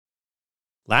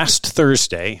Last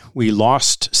Thursday, we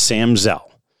lost Sam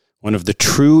Zell, one of the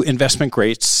true investment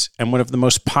greats and one of the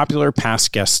most popular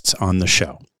past guests on the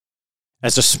show.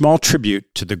 As a small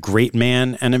tribute to the great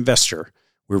man and investor,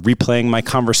 we're replaying my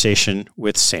conversation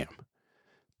with Sam.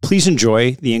 Please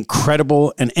enjoy the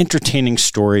incredible and entertaining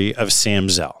story of Sam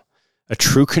Zell, a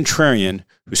true contrarian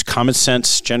whose common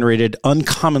sense generated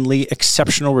uncommonly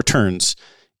exceptional returns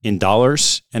in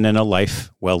dollars and in a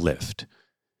life well lived.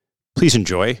 Please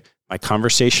enjoy my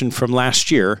conversation from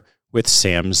last year with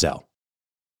Sam Zell.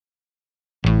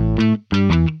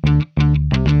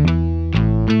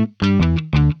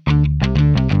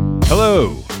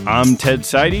 Hello, I'm Ted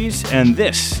Seides, and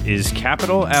this is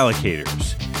Capital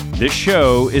Allocators. This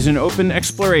show is an open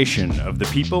exploration of the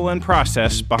people and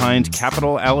process behind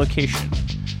capital allocation.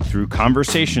 Through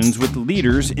conversations with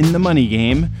leaders in the money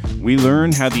game, we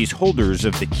learn how these holders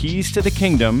of the keys to the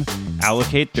kingdom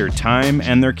allocate their time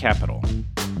and their capital.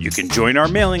 You can join our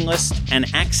mailing list and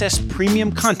access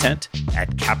premium content at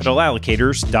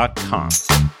capitalallocators.com.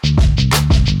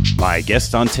 My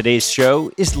guest on today's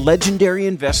show is legendary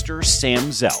investor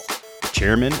Sam Zell,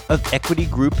 chairman of Equity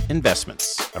Group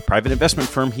Investments, a private investment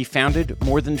firm he founded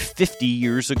more than 50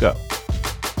 years ago.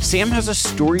 Sam has a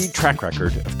storied track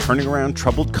record of turning around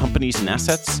troubled companies and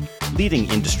assets, leading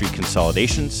industry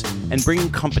consolidations, and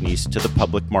bringing companies to the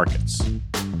public markets.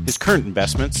 His current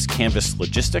investments canvass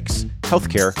logistics,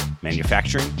 healthcare,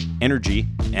 manufacturing, energy,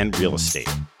 and real estate.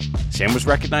 Sam was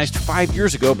recognized 5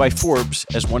 years ago by Forbes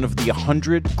as one of the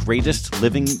 100 greatest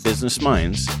living business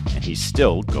minds, and he's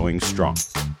still going strong.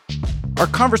 Our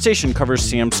conversation covers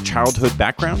Sam's childhood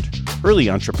background, early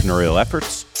entrepreneurial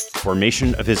efforts,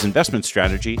 formation of his investment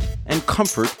strategy, and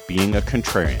comfort being a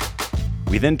contrarian.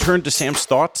 We then turn to Sam's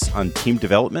thoughts on team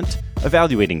development,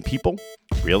 evaluating people,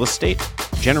 real estate,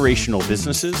 generational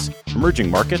businesses, emerging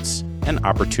markets, and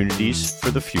opportunities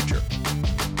for the future.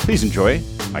 Please enjoy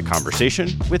my conversation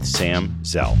with Sam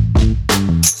Zell.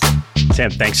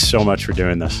 Sam, thanks so much for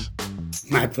doing this.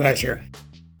 My pleasure.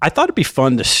 I thought it'd be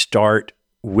fun to start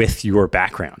with your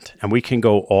background, and we can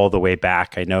go all the way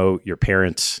back. I know your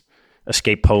parents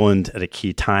escaped Poland at a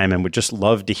key time and would just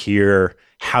love to hear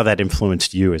how that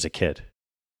influenced you as a kid.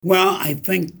 Well, I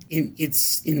think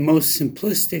it's in the most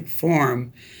simplistic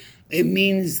form. It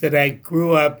means that I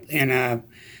grew up in a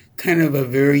kind of a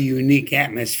very unique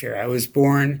atmosphere. I was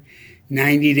born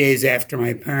 90 days after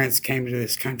my parents came to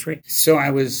this country. So I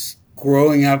was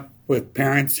growing up with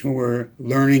parents who were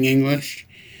learning English,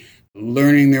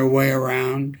 learning their way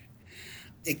around,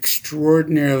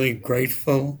 extraordinarily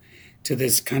grateful to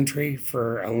this country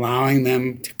for allowing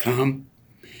them to come,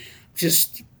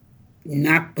 just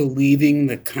not believing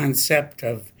the concept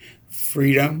of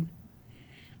freedom,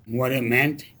 what it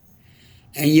meant.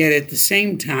 And yet at the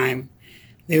same time,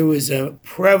 there was a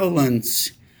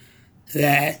prevalence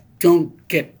that don't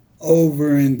get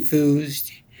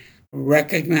over-enthused,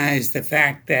 recognize the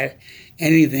fact that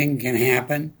anything can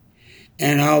happen,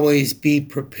 and always be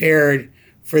prepared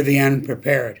for the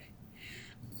unprepared.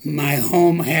 My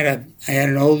home I had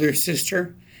an older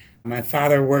sister. My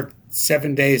father worked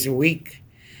 7 days a week.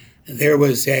 There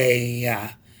was a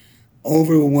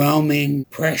overwhelming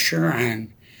pressure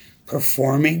on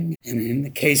performing. And in the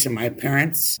case of my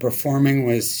parents, performing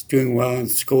was doing well in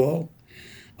school.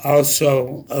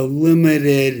 Also, a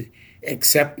limited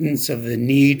acceptance of the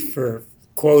need for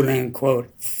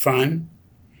quote-unquote fun.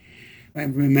 I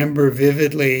remember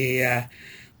vividly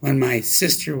when my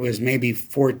sister was maybe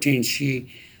 14,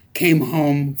 she came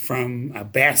home from a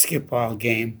basketball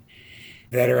game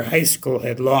that her high school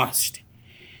had lost.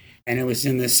 And it was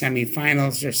in the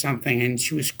semifinals or something, and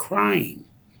she was crying.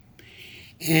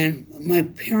 And my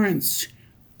parents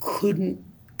couldn't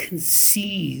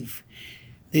conceive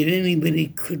that anybody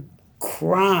could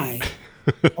cry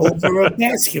over a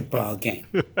basketball game.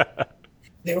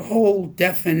 Their whole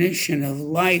definition of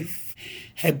life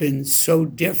had been so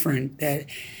different that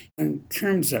in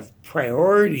terms of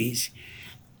priorities,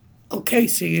 okay,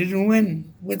 so you didn't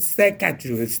win. What's that got to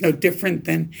do? It's no different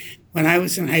than when I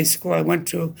was in high school. I went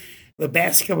to the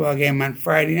basketball game on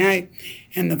Friday night,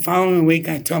 and the following week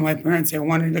I told my parents I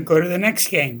wanted to go to the next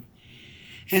game.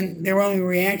 And their only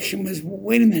reaction was,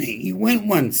 wait a minute, you went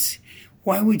once.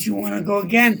 Why would you want to go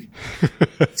again?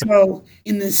 So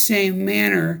in the same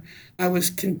manner, I was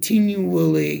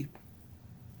continually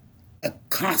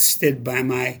accosted by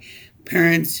my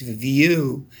parents'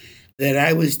 view that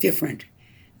I was different.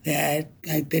 That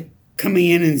coming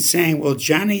in and saying, well,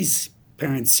 Johnny's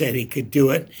parents said he could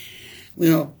do it,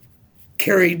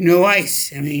 carried no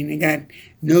ice. I mean, he got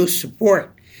no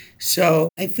support. So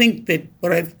I think that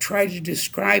what I've tried to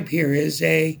describe here is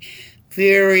a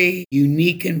very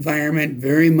unique environment,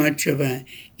 very much of an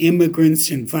immigrant's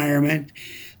environment,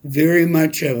 very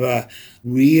much of a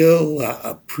real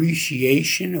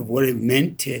appreciation of what it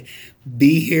meant to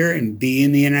be here and be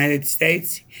in the United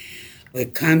States. The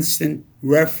constant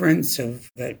reference of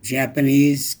the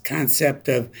Japanese concept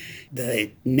of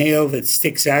the nail that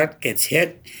sticks out gets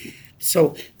hit.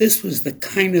 So this was the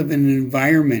kind of an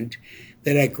environment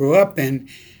that I grew up in,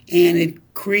 and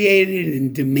it created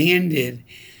and demanded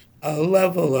a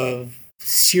level of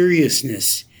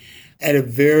seriousness at a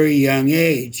very young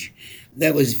age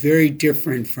that was very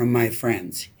different from my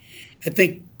friends. I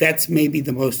think that's maybe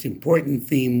the most important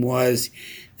theme, was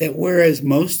that whereas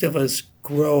most of us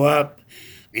grow up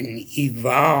and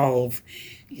evolve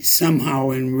somehow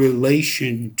in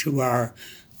relation to our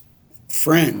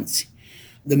friends,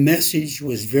 the message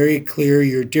was very clear: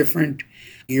 you're different,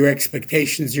 your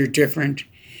expectations are different,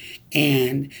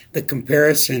 and the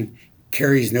comparison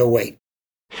carries no weight.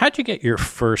 How'd you get your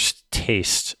first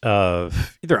taste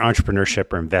of either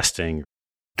entrepreneurship or investing?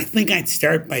 I think I'd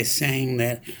start by saying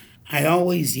that I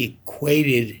always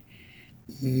equated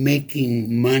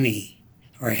making money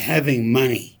or having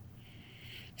money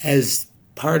as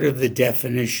part of the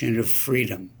definition of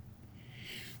freedom.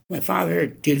 My father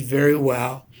did very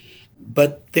well,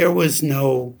 but there was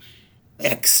no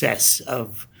excess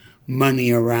of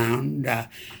money around.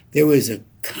 There was a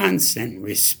constant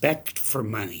respect for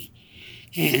money.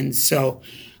 And so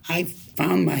I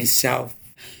found myself,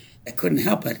 I couldn't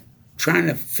help it, trying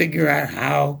to figure out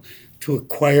how to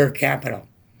acquire capital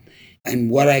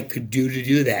and what I could do to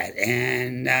do that.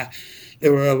 And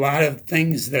there were a lot of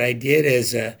things that I did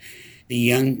as a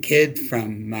young kid,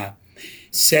 from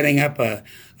setting up a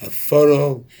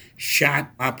photo shot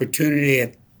opportunity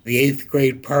at the 8th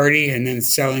grade party and then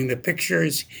selling the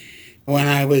pictures. When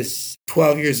I was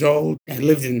 12 years old, I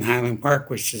lived in Highland Park,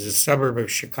 which is a suburb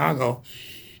of Chicago,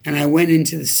 and I went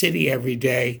into the city every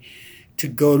day to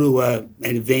go to an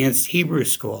advanced Hebrew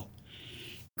school.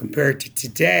 Compared to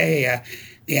today,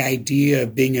 the idea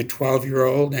of being a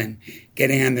 12-year-old and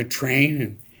getting on the train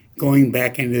and going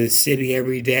back into the city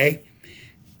every day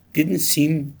didn't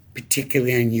seem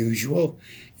particularly unusual.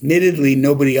 Admittedly,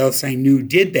 nobody else I knew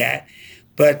did that,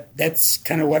 but that's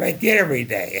kind of what I did every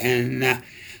day. And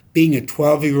being a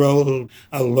 12-year-old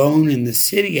alone in the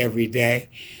city every day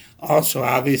also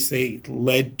obviously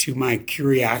led to my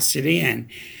curiosity, and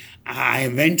I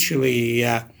eventually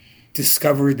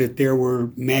discovered that there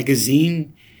were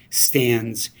magazine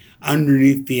stands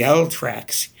underneath the L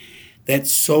tracks that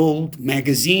sold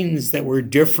magazines that were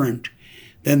different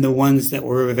than the ones that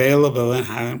were available in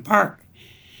Highland Park.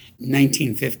 In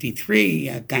 1953,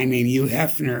 a guy named Hugh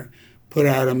Hefner put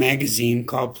out a magazine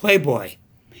called Playboy.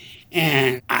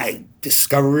 And I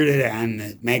discovered it on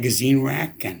the magazine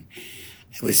rack, and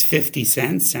it was 50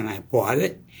 cents, and I bought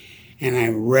it. And I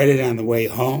read it on the way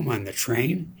home on the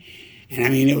train. And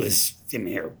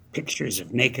there were pictures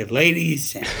of naked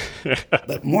ladies.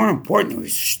 But more important, there were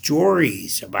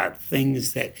stories about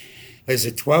things that, as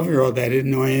a 12-year-old, I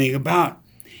didn't know anything about.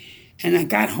 And I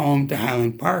got home to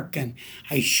Highland Park, and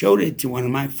I showed it to one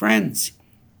of my friends.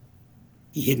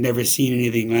 He had never seen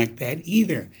anything like that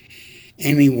either.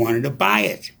 And he wanted to buy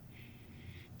it.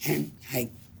 And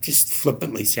I just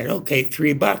flippantly said, okay,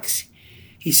 $3.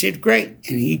 He said, great.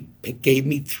 And he gave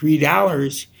me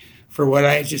 $3 for what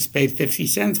I had just paid 50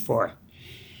 cents for.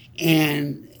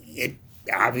 And it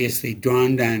obviously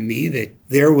dawned on me that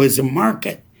there was a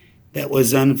market that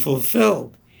was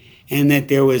unfulfilled and that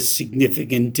there was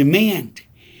significant demand.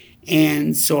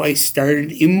 And so I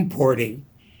started importing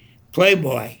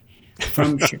Playboy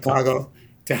from Chicago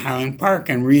to Highland Park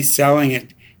and reselling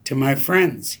it to my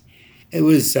friends. It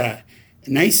was a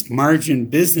nice margin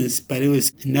business, but it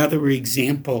was another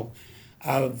example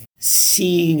of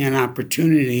seeing an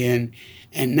opportunity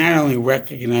and not only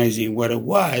recognizing what it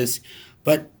was,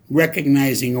 but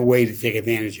recognizing a way to take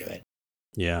advantage of it.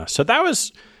 Yeah. So that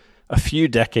was a few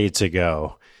decades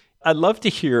ago. I'd love to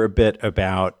hear a bit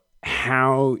about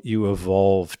how you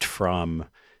evolved from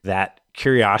that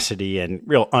curiosity and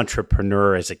real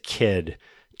entrepreneur as a kid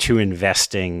to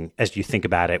investing as you think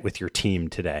about it with your team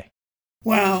today.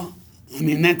 Well,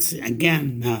 that's,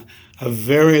 again, a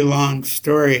very long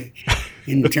story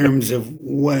in terms of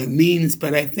what it means,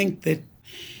 but I think that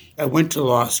I went to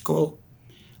law school.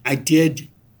 I did,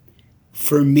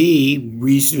 for me,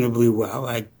 reasonably well.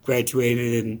 I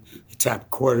graduated in the top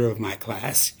quarter of my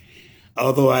class,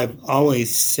 although I've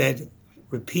always said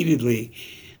repeatedly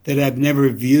that I've never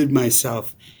viewed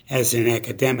myself as an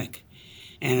academic.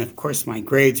 And of course, my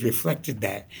grades reflected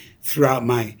that throughout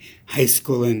my high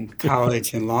school and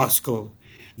college and law school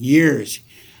years.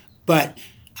 But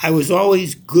I was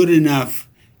always good enough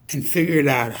and figured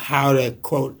out how to,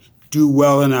 quote, do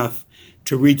well enough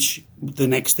to reach the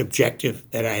next objective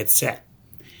that I had set.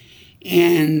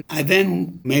 And I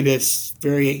then made a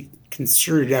very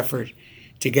concerted effort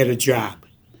to get a job.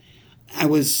 I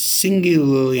was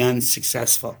singularly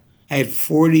unsuccessful. I had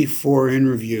 44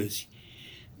 interviews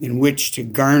in which to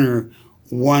garner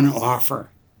one offer.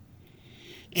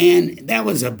 And that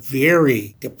was a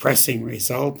very depressing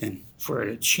result. And for an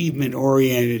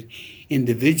achievement-oriented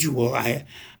individual, I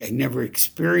never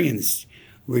experienced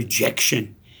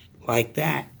rejection like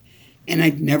that. And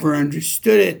I'd never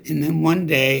understood it. And then one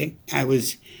day I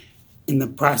was in the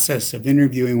process of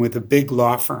interviewing with a big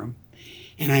law firm.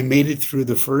 And I made it through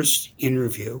the first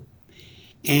interview.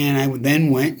 And I then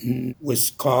went and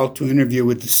was called to interview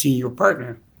with the senior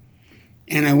partner.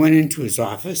 And I went into his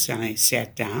office and I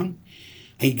sat down.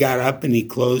 He got up and he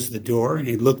closed the door and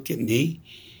he looked at me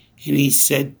and he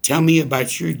said, "Tell me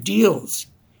about your deals."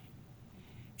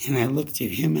 And I looked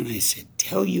at him and I said,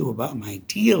 "Tell you about my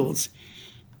deals?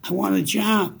 I want a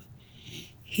job."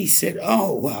 He said,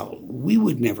 "Oh, well, we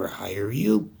would never hire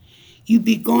you. You'd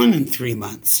be gone in 3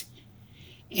 months."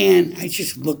 And I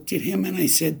just looked at him and I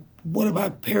said, "What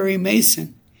about Perry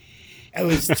Mason?" I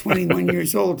was 21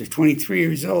 years old or 23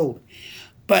 years old.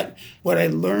 But what I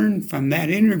learned from that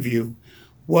interview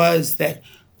was that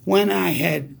when I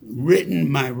had written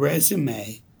my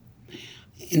resume,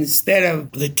 instead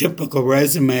of the typical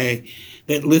resume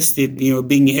that listed,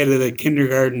 being head of the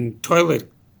kindergarten toilet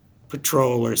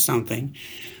patrol or something,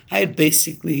 I had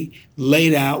basically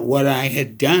laid out what I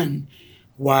had done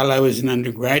while I was an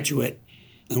undergraduate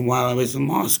and while I was in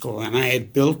law school. And I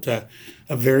had built a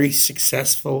very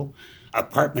successful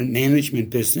apartment management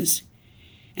business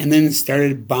and then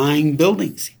started buying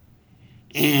buildings.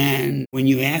 And when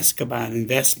you ask about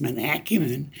investment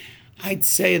acumen, I'd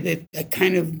say that I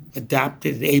kind of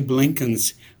adopted Abe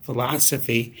Lincoln's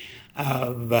philosophy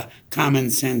of common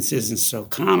sense isn't so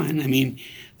common. I mean,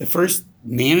 the first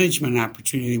management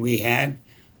opportunity we had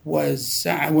was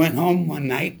I went home one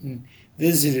night and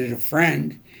visited a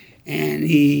friend, and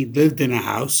he lived in a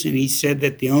house, and he said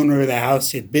that the owner of the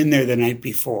house had been there the night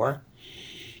before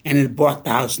and had bought the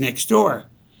house next door.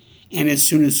 And as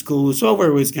soon as school was over,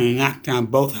 he was going to knock down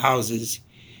both houses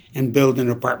and build an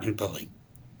apartment building,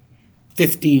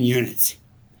 15 units.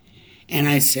 And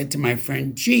I said to my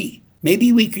friend, "Gee,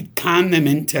 maybe we could con them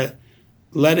into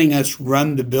letting us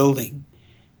run the building,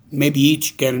 maybe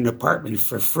each get an apartment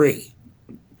for free,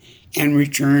 and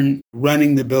return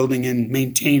running the building and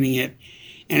maintaining it.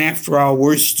 And after all,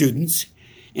 we're students,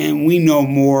 and we know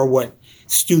more what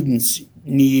students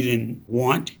need and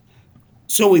want."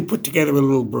 So we put together a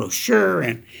little brochure,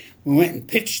 and we went and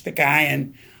pitched the guy,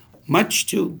 and much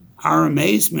to our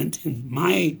amazement and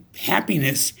my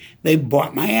happiness, they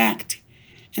bought my act.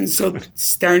 And so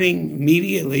starting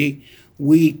immediately,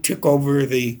 we took over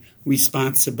the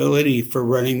responsibility for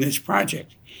running this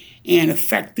project. And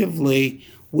effectively,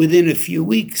 within a few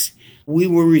weeks, we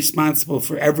were responsible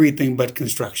for everything but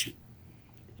construction.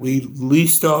 We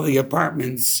leased all the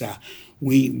apartments.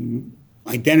 We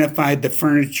identified the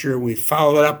furniture. We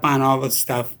followed up on all the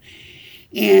stuff.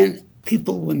 And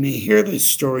people, when they hear this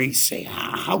story, say,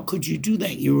 "How could you do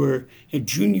that? You were a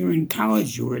junior in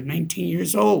college. You were 19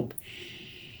 years old."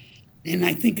 And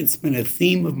I think it's been a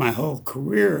theme of my whole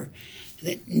career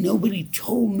that nobody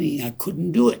told me I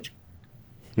couldn't do it.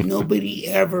 Nobody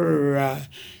ever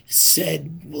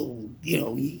said, "Well,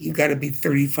 you got to be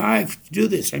 35 to do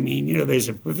this." I mean, there's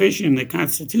a provision in the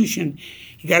Constitution,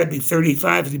 you got to be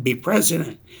 35 to be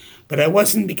president. But I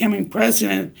wasn't becoming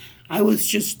president. I was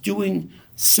just doing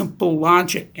simple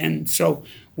logic. And so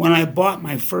when I bought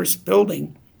my first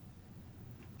building,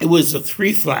 it was a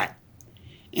 3-flat.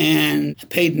 And I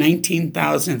paid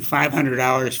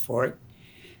 $19,500 for it,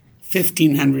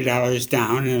 $1,500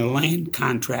 down, and a land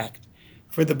contract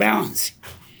for the balance.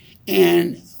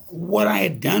 And what I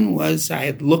had done was I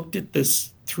had looked at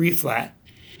this 3-flat,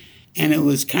 and it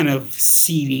was kind of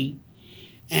seedy.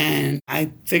 And I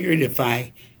figured if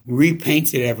I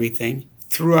repainted everything,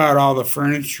 threw out all the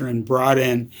furniture, and brought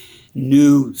in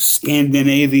new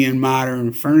Scandinavian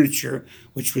modern furniture,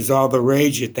 which was all the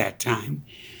rage at that time,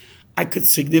 I could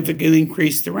significantly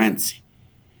increase the rents.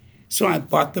 So I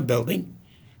bought the building.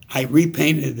 I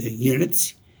repainted the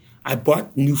units. I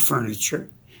bought new furniture.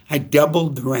 I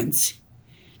doubled the rents.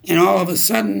 And all of a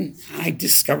sudden, I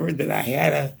discovered that I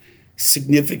had a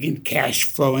significant cash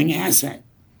flowing asset.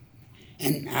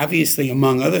 And obviously,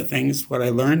 among other things, what I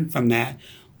learned from that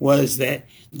was that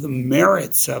the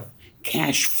merits of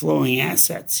cash flowing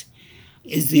assets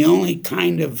is the only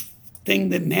kind of thing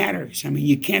that matters. I mean,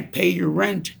 you can't pay your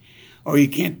rent or you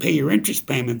can't pay your interest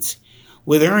payments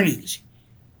with earnings.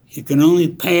 You can only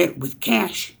pay it with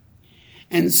cash.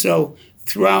 And so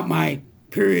throughout my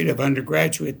period of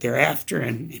undergraduate thereafter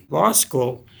and in law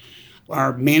school,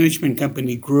 our management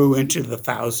company grew into the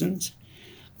thousands.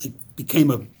 It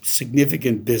became a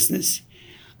significant business.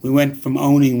 We went from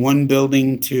owning one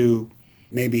building to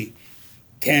maybe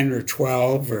 10 or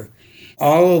 12, or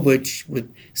all of which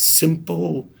with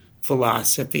simple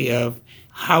philosophy of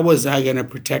how was I going to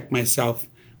protect myself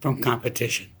from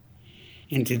competition?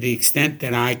 And to the extent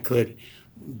that I could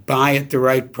buy at the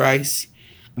right price,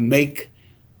 make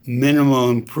minimal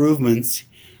improvements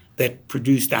that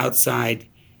produced outside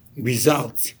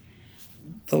results,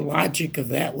 the logic of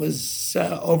that was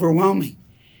overwhelming.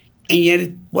 And yet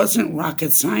it wasn't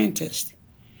rocket scientist.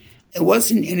 It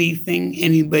wasn't anything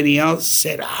anybody else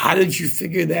said, how did you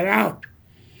figure that out?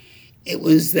 It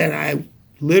was that I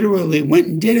literally went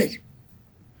and did it.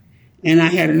 And I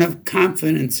had enough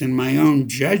confidence in my own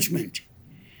judgment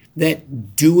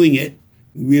that doing it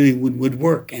really would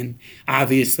work. And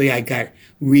obviously I got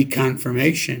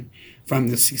reconfirmation from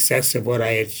the success of what I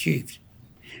achieved.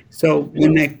 So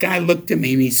when that guy looked at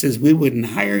me and he says, we wouldn't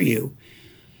hire you,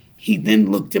 he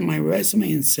then looked at my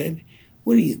resume and said,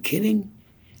 what are you kidding?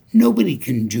 Nobody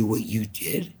can do what you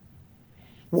did.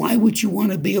 Why would you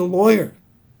want to be a lawyer?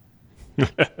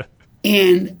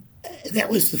 And that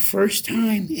was the first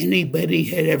time anybody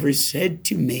had ever said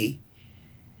to me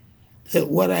that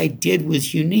what I did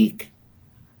was unique.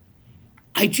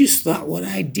 I just thought what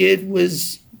I did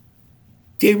was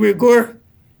de rigueur.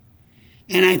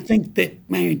 And I think that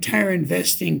my entire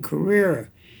investing career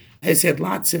has had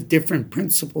lots of different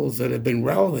principles that have been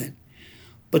relevant.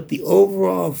 But the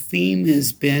overall theme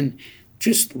has been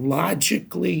just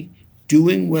logically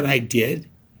doing what I did,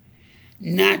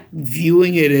 not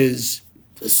viewing it as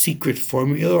a secret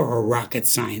formula or a rocket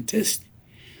scientist,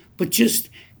 but just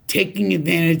taking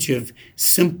advantage of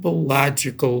simple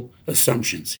logical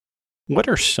assumptions. What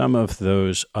are some of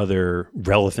those other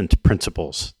relevant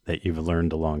principles that you've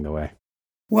learned along the way?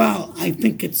 Well, I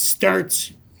think it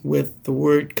starts with the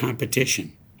word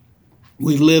competition.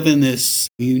 We live in this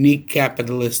unique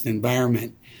capitalist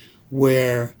environment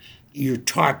where you're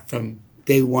taught from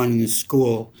day one in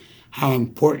school how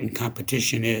important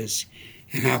competition is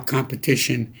and how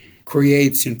competition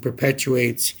creates and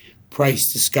perpetuates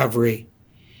price discovery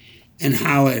and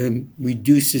how it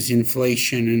reduces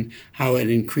inflation and how it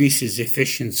increases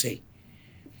efficiency.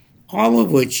 All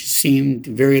of which seemed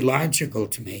very logical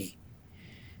to me,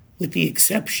 with the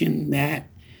exception that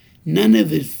none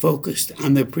of it focused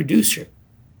on the producer.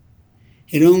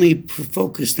 It only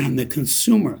focused on the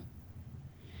consumer.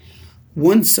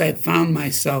 Once I found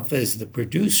myself as the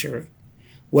producer,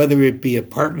 whether it be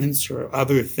apartments or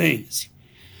other things,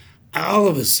 I all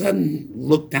of a sudden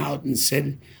looked out and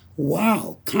said,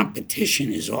 wow,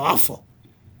 competition is awful.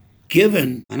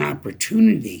 Given an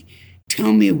opportunity,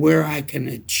 tell me where I can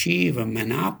achieve a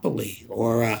monopoly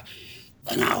or an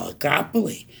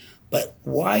oligopoly. But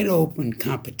wide open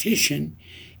competition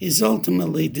is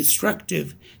ultimately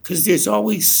destructive because there's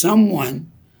always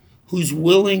someone who's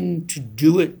willing to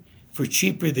do it for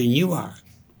cheaper than you are,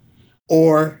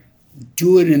 or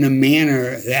do it in a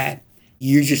manner that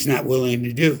you're just not willing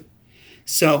to do.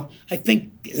 So I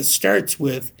think it starts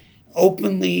with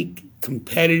openly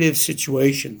competitive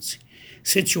situations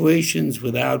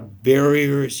without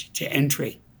barriers to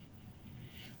entry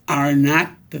are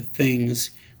not the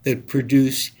things that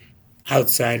produce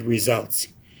outside results.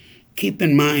 Keep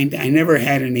in mind, I never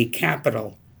had any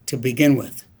capital to begin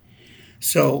with.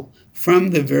 So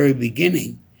from the very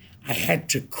beginning, I had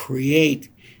to create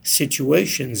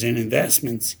situations and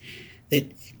investments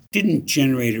that didn't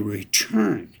generate a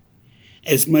return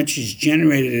as much as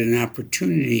generated an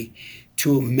opportunity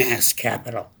to amass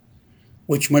capital,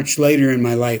 which much later in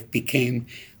my life became,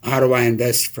 how do I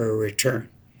invest for a return?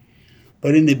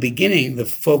 But in the beginning, the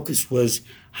focus was,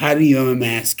 how do you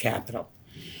amass capital?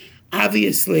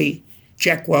 Obviously,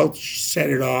 Jack Welch said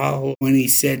it all when he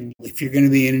said, if you're going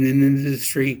to be in an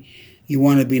industry, you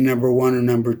want to be number one or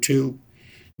number two.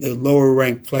 The lower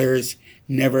ranked players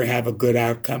never have a good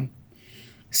outcome.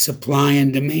 Supply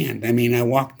and demand. I mean, I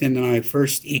walked into my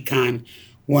first Econ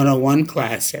 101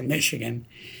 class at Michigan,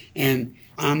 and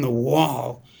on the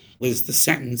wall was the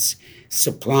sentence,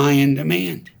 supply and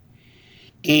demand.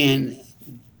 And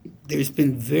there's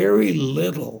been very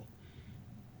little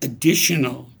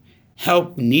additional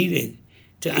help needed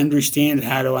to understand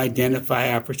how to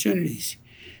identify opportunities.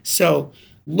 So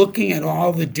looking at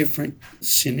all the different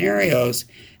scenarios,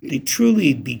 they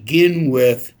truly begin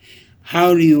with,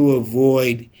 how do you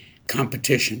avoid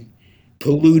competition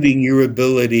polluting your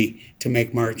ability to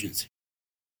make margins?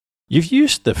 You've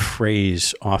used the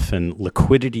phrase often,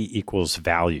 liquidity equals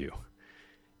value.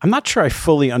 I'm not sure I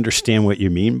fully understand what you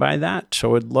mean by that,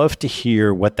 so I'd love to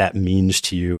hear what that means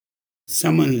to you.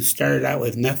 Someone who started out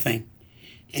with nothing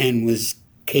and was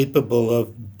capable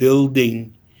of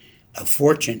building a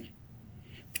fortune,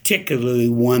 particularly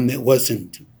one that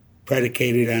wasn't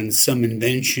predicated on some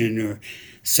invention or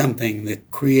something that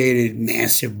created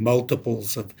massive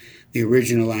multiples of the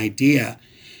original idea.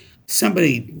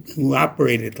 Somebody who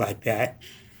operated like that,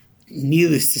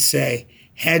 needless to say,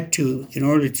 had to, in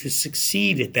order to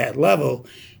succeed at that level,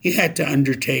 you had to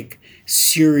undertake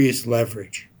serious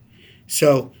leverage.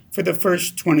 So for the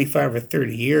first 25 or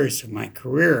 30 years of my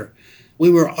career, we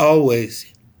were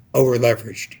always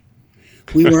over-leveraged.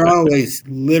 We were always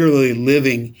literally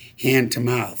living hand to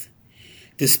mouth,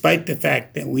 despite the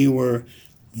fact that we were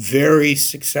very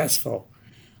successful.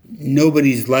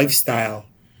 Nobody's lifestyle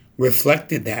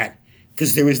reflected that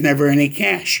because there was never any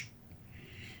cash.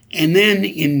 And then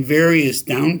in various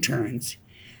downturns,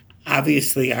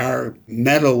 obviously our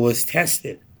mettle was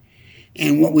tested.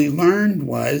 And what we learned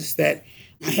was that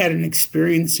I had an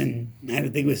experience in, I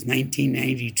think it was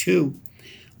 1992,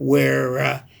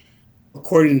 where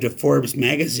according to Forbes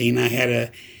magazine, I had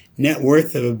a net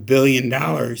worth of $1 billion.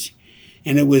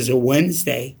 And it was a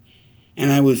Wednesday,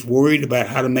 and I was worried about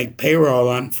how to make payroll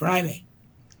on Friday.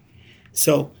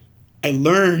 So I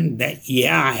learned that,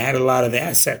 yeah, I had a lot of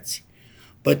assets,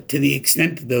 but to the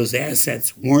extent that those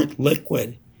assets weren't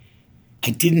liquid, I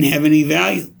didn't have any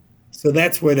value. So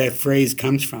that's where that phrase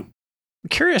comes from. I'm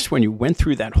curious, when you went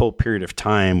through that whole period of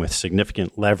time with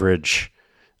significant leverage,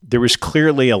 there was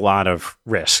clearly a lot of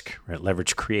risk, right?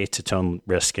 Leverage creates its own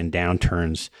risk in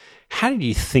downturns. How did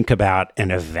you think about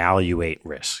and evaluate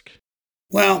risk?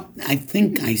 Well, I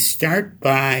think I start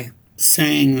by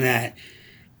saying that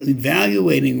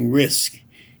evaluating risk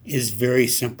is very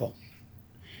simple.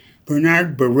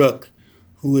 Bernard Baruch,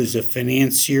 who was a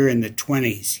financier in the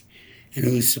 20s and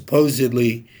who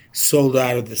supposedly sold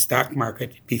out of the stock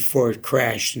market before it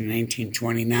crashed in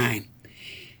 1929,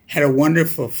 had a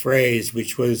wonderful phrase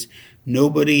which was,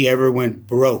 nobody ever went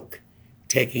broke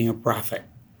taking a profit.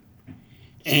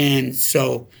 And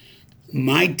so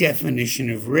my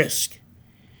definition of risk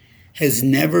has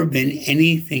never been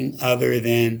anything other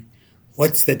than,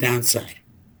 what's the downside?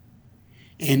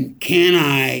 And can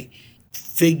I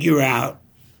figure out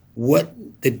what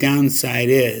the downside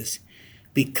is?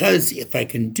 Because if I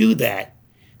can do that,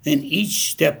 then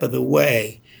each step of the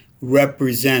way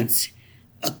represents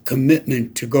a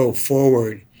commitment to go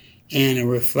forward and a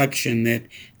reflection that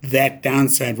that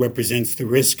downside represents the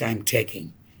risk I'm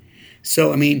taking.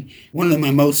 So, I mean, one of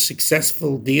my most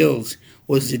successful deals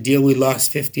was the deal we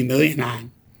lost $50 million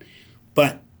on.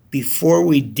 But before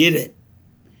we did it,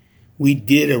 we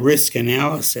did a risk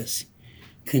analysis,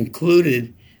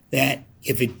 concluded that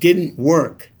if it didn't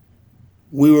work,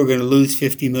 we were going to lose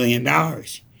 $50 million.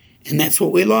 And that's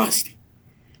what we lost.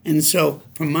 And so,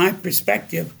 from my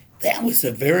perspective, that was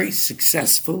a very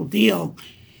successful deal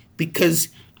because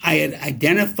I had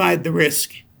identified the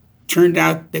risk. Turned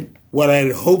out that what I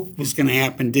had hoped was going to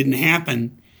happen didn't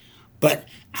happen. But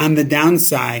on the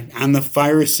downside, on the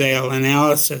fire sale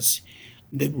analysis,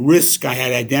 the risk I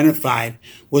had identified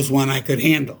was one I could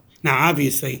handle. Now,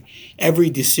 obviously, every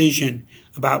decision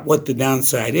about what the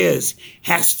downside is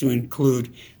has to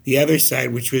include the other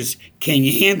side, which was, can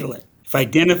you handle it? If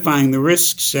identifying the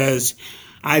risk says,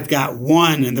 I've got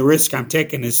 1 and the risk I'm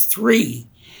taking is 3,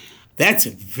 that's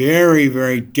a very,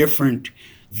 very different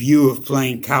view of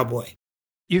playing cowboy.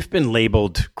 You've been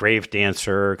labeled grave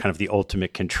dancer, kind of the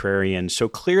ultimate contrarian. So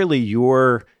clearly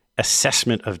your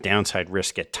assessment of downside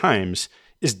risk at times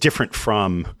is different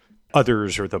from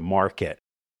others or the market.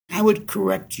 I would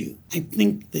correct you. I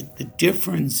think that the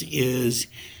difference is,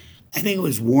 I think it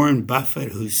was Warren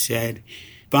Buffett who said,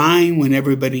 buying when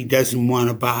everybody doesn't want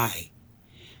to buy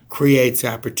creates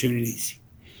opportunities.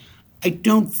 I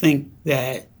don't think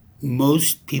that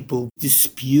most people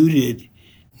disputed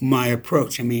my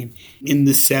approach. I mean, in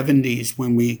the 70s,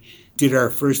 when we did our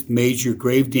first major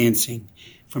grave dancing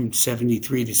from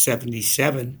 73 to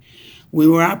 77, we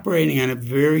were operating on a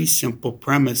very simple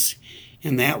premise,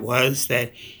 and that was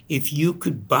that if you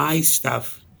could buy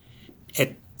stuff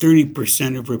at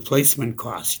 30% of replacement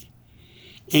cost,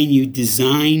 and you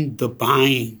designed the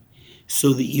buying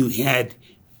so that you had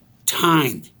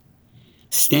time,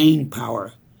 staying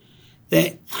power,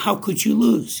 that how could you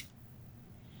lose?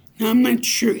 Now, I'm not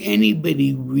sure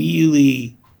anybody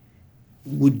really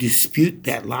would dispute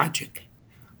that logic,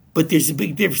 but there's a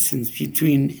big difference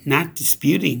between not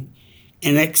disputing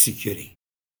and executing.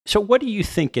 So what do you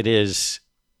think it is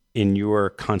in your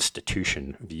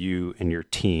constitution of you and your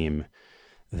team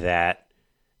that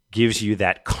gives you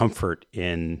that comfort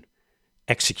in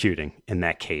executing in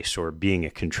that case or being a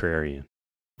contrarian?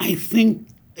 I think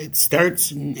it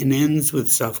starts and ends with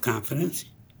self-confidence.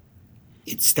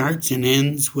 It starts and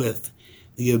ends with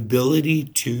the ability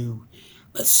to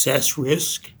assess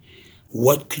risk,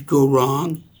 what could go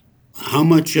wrong, how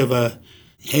much of a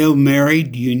Hail Mary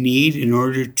do you need in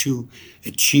order to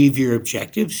achieve your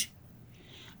objectives?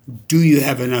 Do you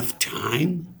have enough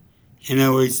time? In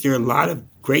other words, there are a lot of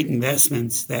great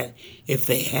investments that if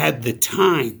they had the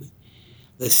time,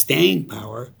 the staying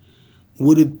power,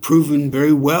 would have proven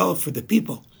very well for the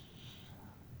people.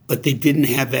 But they didn't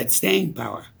have that staying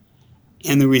power.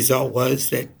 And the result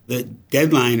was that the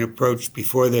deadline approached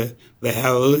before the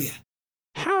hallelujah.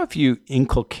 How have you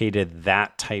inculcated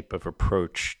that type of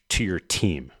approach to your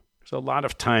team? So a lot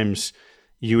of times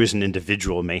you as an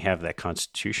individual may have that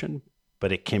constitution,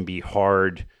 but it can be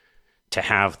hard to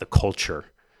have the culture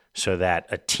so that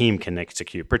a team can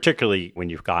execute, particularly when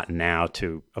you've gotten now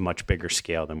to a much bigger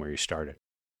scale than where you started.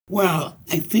 Well,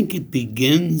 I think it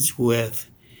begins with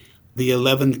the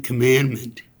 11th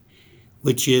commandment,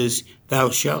 which is, thou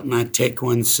shalt not take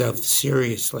oneself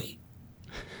seriously.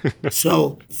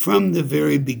 So from the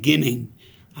very beginning,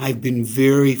 I've been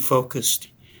very focused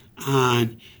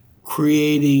on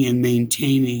creating and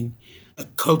maintaining a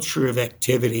culture of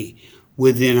activity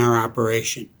within our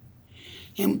operation.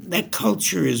 And that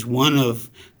culture is one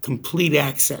of complete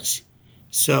access.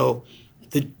 So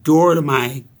the door to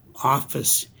my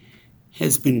office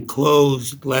has been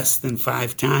closed less than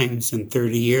 5 times in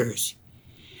 30 years.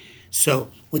 So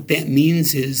what that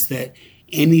means is that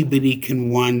anybody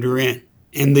can wander in,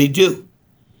 and they do.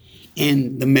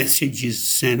 And the message is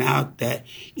sent out that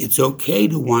it's okay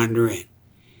to wander in.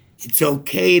 It's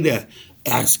okay to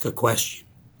ask a question.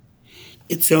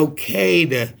 It's okay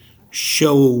to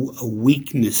show a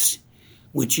weakness,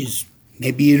 which is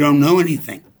maybe you don't know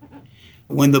anything.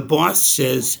 When the boss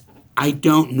says, I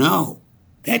don't know,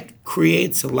 that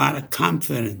creates a lot of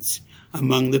confidence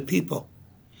among the people.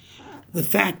 The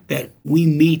fact that we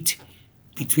meet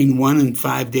between 1 and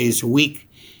 5 days a week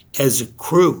as a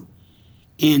crew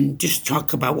and just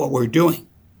talk about what we're doing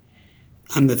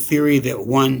on the theory that,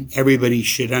 one, everybody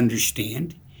should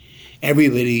understand,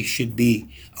 everybody should be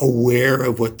aware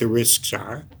of what the risks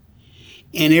are,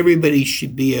 and everybody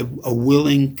should be a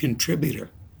willing contributor.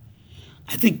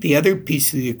 I think the other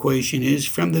piece of the equation is,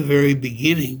 from the very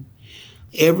beginning,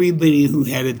 everybody who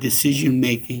had a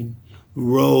decision-making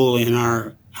role in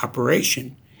our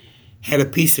operation had a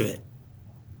piece of it.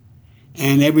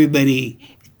 And everybody's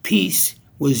piece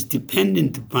was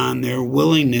dependent upon their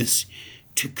willingness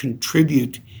to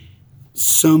contribute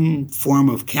some form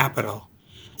of capital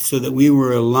so that we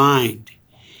were aligned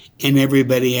and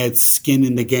everybody had skin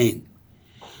in the game.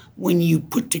 When you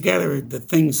put together the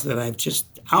things that I've just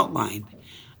outlined,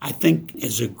 I think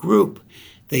as a group,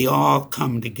 they all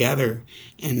come together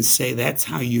and say that's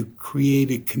how you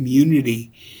create a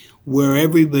community where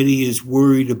everybody is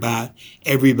worried about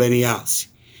everybody else.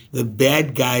 The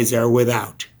bad guys are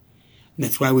without. And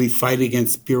that's why we fight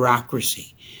against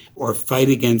bureaucracy or fight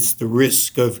against the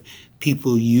risk of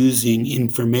people using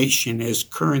information as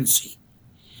currency.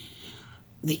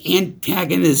 The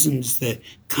antagonisms, the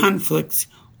conflicts,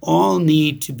 all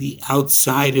need to be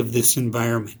outside of this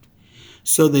environment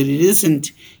so that it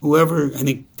isn't whoever, I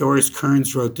think Doris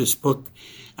Kearns wrote this book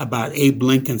about Abe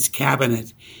Lincoln's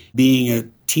cabinet being a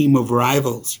team of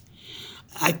rivals.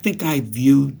 I think I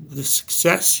view the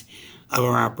success of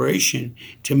our operation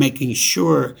to making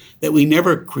sure that we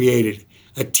never created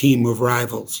a team of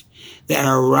rivals, that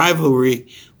our rivalry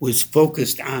was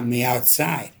focused on the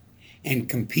outside and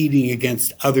competing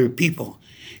against other people,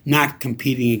 not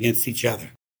competing against each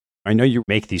other. I know you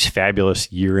make these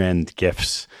fabulous year-end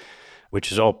gifts,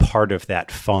 which is all part of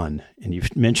that fun. And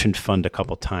you've mentioned fun a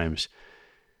couple times.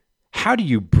 How do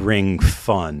you bring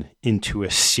fun into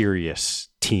a serious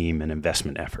team and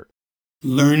investment effort?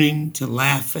 Learning to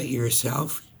laugh at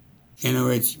yourself. In other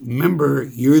words, remember,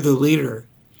 you're the leader.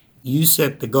 You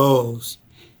set the goals.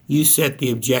 You set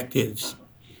the objectives.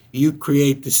 You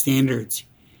create the standards.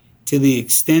 To the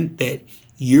extent that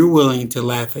you're willing to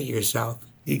laugh at yourself,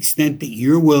 the extent that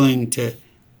you're willing to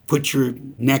put your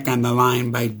neck on the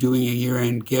line by doing a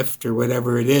year-end gift or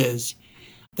whatever it is,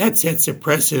 that sets a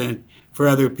precedent for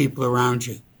other people around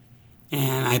you.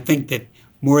 And I think that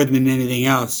more than anything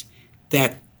else,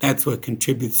 that's what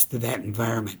contributes to that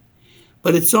environment.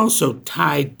 But it's also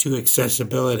tied to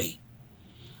accessibility.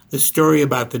 The story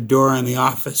about the door in the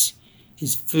office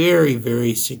is very,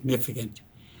 very significant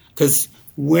because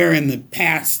where in the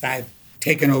past I've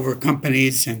taken over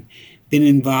companies and been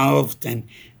involved and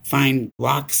find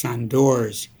locks on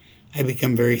doors, I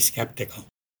become very skeptical.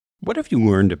 What have you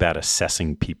learned about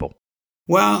assessing people?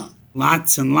 Well,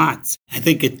 lots and lots. I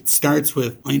think it starts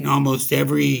with, in almost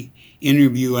every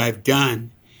interview I've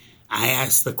done, I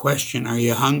ask the question, are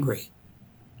you hungry?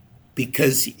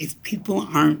 Because if people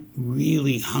aren't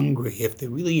really hungry, if they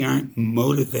really aren't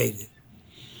motivated,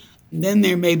 then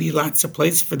there may be lots of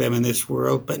place for them in this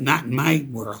world, but not in my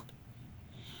world.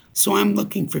 So I'm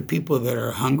looking for people that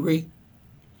are hungry.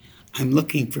 I'm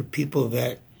looking for people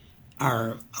that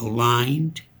are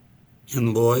aligned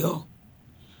and loyal,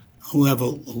 who have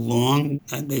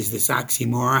there's this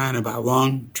oxymoron about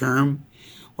long-term.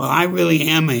 Well, I really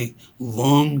am a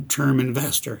long-term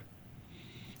investor.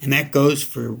 And that goes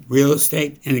for real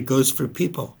estate and it goes for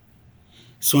people.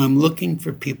 So I'm looking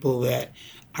for people that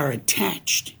are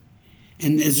attached.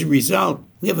 And as a result,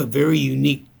 we have a very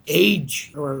unique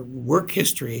age or work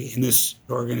history in this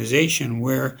organization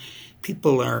where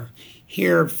people are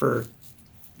here for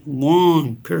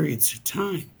long periods of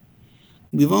time.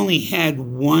 We've only had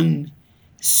one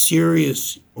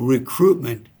serious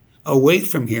recruitment away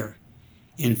from here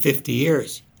in 50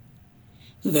 years.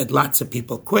 We've had lots of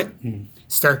people quit and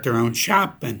start their own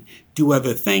shop and do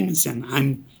other things, and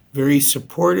I'm very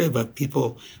supportive of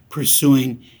people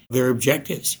pursuing their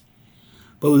objectives.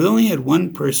 But we've only had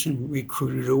one person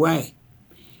recruited away.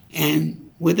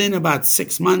 And within about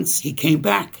 6 months, he came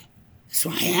back. So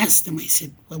I asked him, I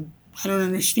said, well, I don't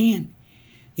understand.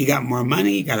 You got more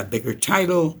money, you got a bigger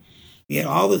title, you had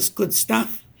all this good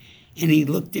stuff. And he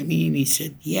looked at me and he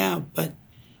said, yeah, but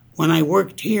when I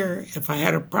worked here, if I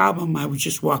had a problem, I would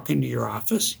just walk into your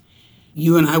office.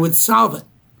 You and I would solve it.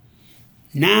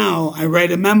 Now I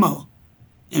write a memo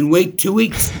and wait 2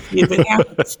 weeks to see if it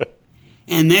happens.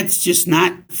 And that's just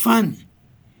not fun.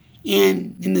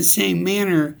 And in the same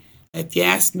manner, if you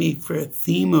asked me for a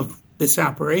theme of this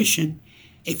operation,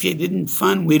 if you didn't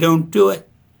fund, we don't do it.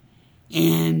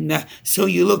 And so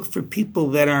you look for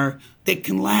people that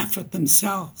can laugh at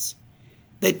themselves,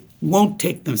 that won't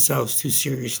take themselves too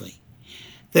seriously,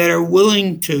 that are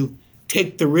willing to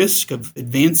take the risk of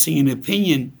advancing an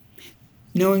opinion,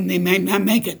 knowing they might not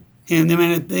make it, and they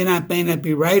may not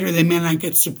be right, or they may not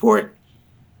get support.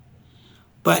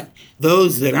 But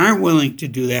those that aren't willing to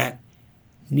do that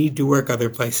need to work other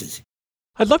places.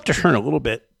 I'd love to turn a little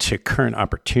bit to current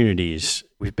opportunities.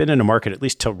 We've been in a market, at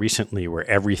least till recently, where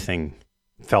everything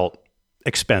felt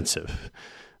expensive.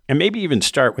 And maybe even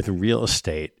start with real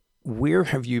estate. Where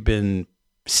have you been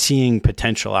seeing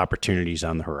potential opportunities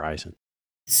on the horizon?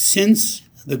 Since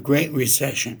the Great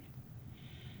Recession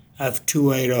of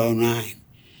 2008-09,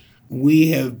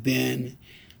 we have been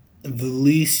the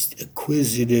least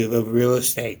acquisitive of real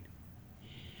estate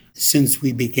since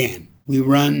we began. We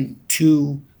run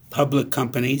 2 public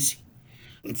companies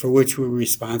for which we're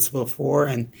responsible for,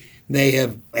 and they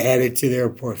have added to their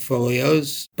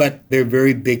portfolios, but they're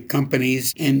very big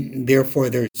companies, and therefore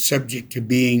they're subject to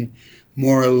being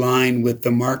more aligned with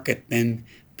the market than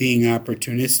being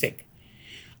opportunistic.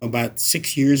 About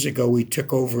 6 years ago, we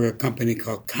took over a company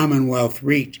called Commonwealth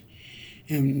REIT,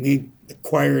 and we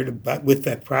acquired, with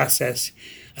that process,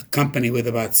 a company with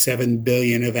about $7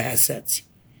 billion of assets.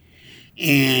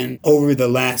 And over the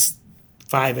last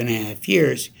 5.5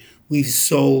 years, we've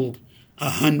sold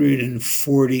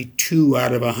 142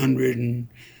 out of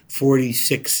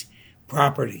 146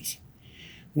 properties.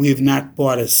 We have not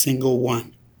bought a single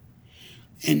one.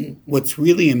 And what's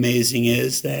really amazing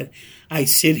is that I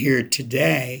sit here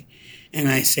today and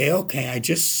I say, okay, I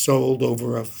just sold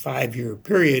over a 5-year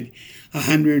period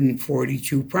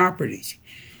 142 properties.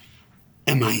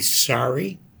 Am I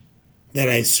sorry that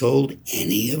I sold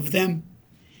any of them?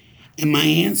 And my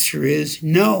answer is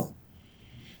no.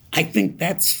 I think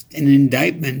that's an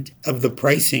indictment of the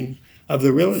pricing of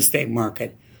the real estate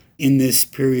market in this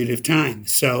period of time.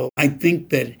 So I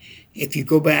think that if you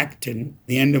go back to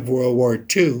the end of World War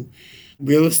II,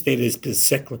 real estate has been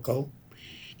cyclical,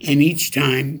 and each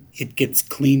time it gets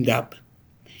cleaned up.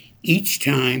 Each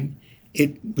time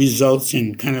it results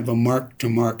in kind of a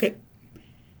mark-to-market,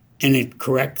 and it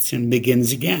corrects and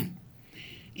begins again.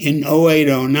 In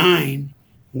 2008-09,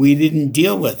 we didn't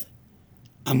deal with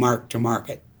a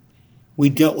mark-to-market. We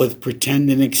dealt with pretend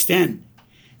and extend.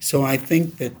 So I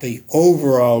think that the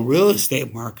overall real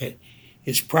estate market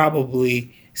is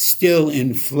probably still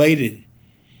inflated.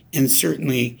 And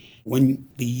certainly when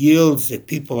the yields that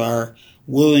people are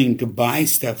willing to buy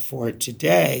stuff for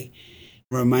today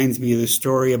reminds me of the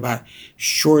story about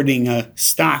shorting a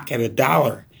stock at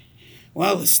 $1.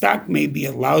 Well, the stock may be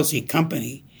a lousy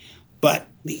company, but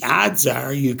the odds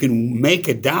are you can make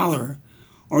 $1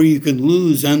 or you can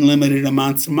lose unlimited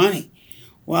amounts of money.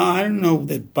 Well, I don't know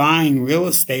that buying real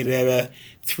estate at a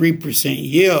 3%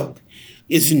 yield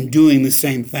isn't doing the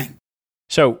same thing.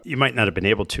 So you might not have been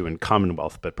able to in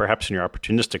Commonwealth, but perhaps in your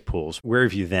opportunistic pools, where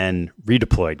have you then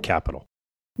redeployed capital?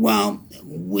 Well,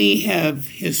 we have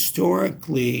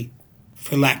historically,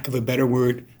 for lack of a better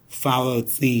word, followed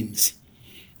themes.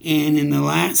 And in the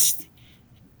last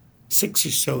 6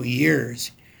 or so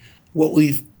years, what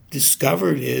we've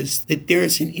discovered is that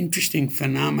there's an interesting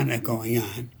phenomena going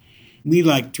on we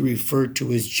like to refer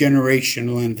to as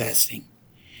generational investing.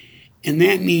 And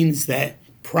that means that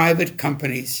private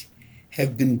companies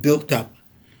have been built up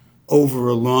over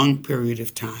a long period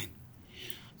of time.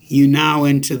 You now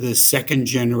into the second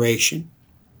generation.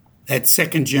 That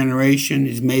second generation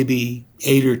is maybe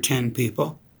 8 or 10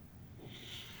 people.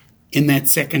 In that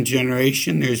second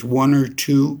generation, there's 1 or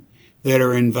 2 that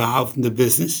are involved in the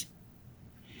business,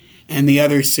 and the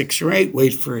other 6 or 8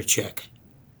 wait for a check.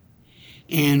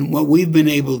 And what we've been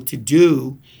able to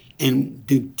do, and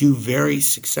do very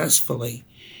successfully,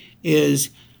 is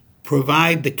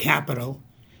provide the capital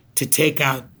to take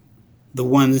out the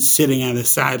ones sitting on the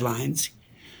sidelines,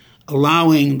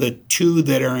 allowing the 2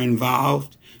 that are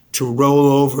involved to roll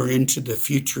over into the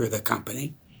future of the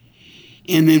company.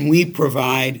 And then we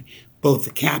provide both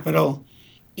the capital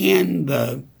and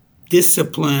the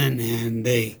discipline and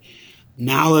the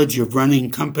knowledge of running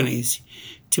companies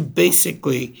to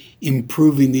basically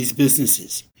improving these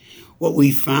businesses. What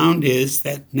we found is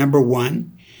that, number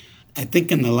one, I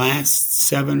think in the last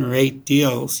 7 or 8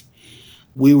 deals,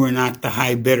 we were not the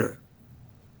high bidder,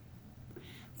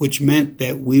 which meant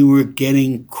that we were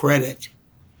getting credit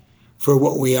for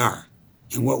what we are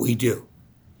and what we do.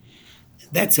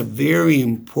 That's a very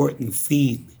important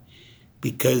theme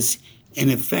because, in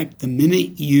effect, the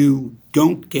minute you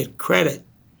don't get credit,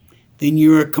 then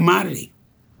you're a commodity.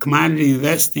 Commodity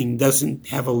investing doesn't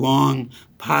have a long,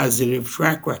 positive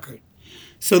track record.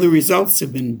 So the results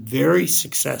have been very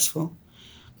successful.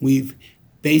 We've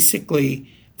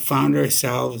basically found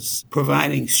ourselves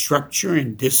providing structure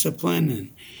and discipline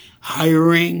and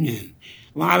hiring and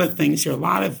a lot of things. There are a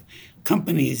lot of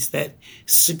companies that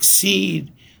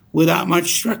succeed without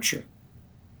much structure.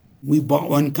 We bought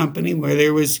one company where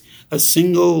there was a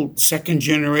single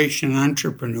second-generation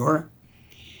entrepreneur.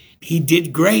 He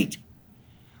did great,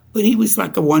 but he was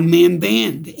like a one-man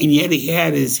band, and yet he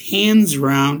had his hands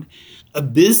around a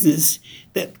business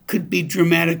that could be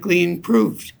dramatically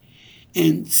improved.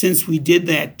 And since we did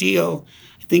that deal,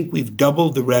 I think we've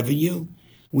doubled the revenue.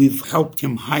 We've helped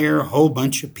him hire a whole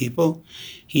bunch of people.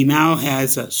 He now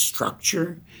has a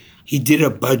structure. He did a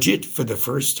budget for the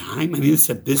first time. I mean, it's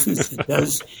a business that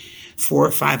does $400 or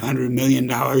 $500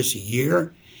 million a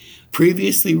year,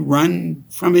 previously run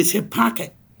from his hip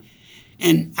pocket.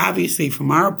 And obviously,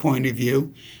 from our point of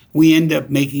view, we end up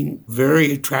making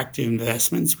very attractive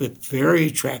investments with very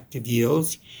attractive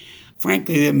yields,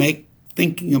 frankly, that make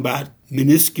thinking about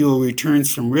minuscule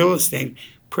returns from real estate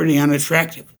pretty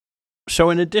unattractive. So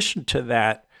in addition to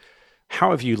that,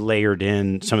 how have you layered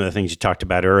in some of the things you talked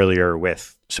about earlier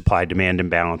with supply-demand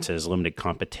imbalances, limited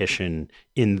competition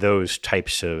in those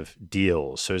types of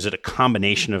deals? So is it a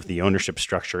combination of the ownership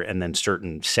structure and then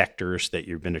certain sectors that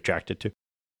you've been attracted to?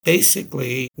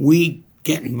 Basically, we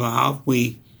get involved.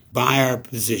 We buy our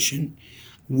position.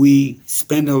 We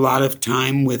spend a lot of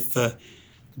time with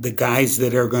the guys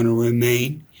that are going to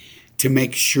remain to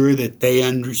make sure that they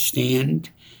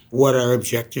understand what our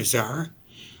objectives are.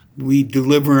 We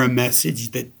deliver a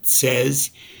message that says,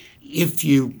 if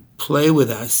you play with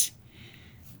us,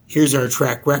 here's our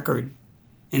track record,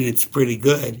 and it's pretty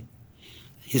good.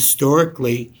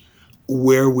 Historically,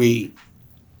 where we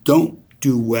don't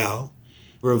do well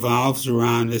revolves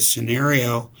around a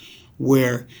scenario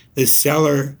where the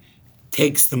seller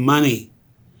takes the money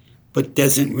but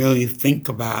doesn't really think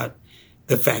about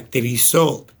the fact that he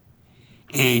sold.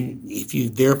 And if you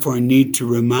therefore need to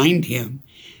remind him,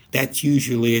 that's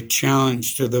usually a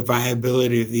challenge to the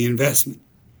viability of the investment.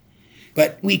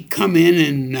 But we come in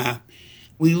and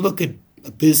we look at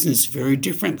a business very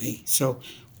differently. So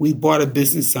we bought a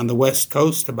business on the West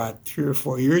Coast about 3 or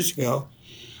 4 years ago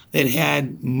that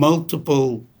had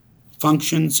multiple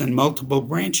functions and multiple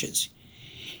branches.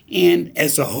 And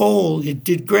as a whole, it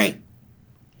did great.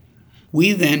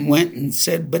 We then went and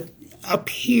said, but up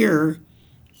here,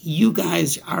 you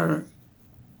guys are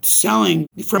selling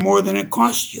for more than it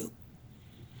cost you.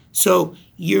 So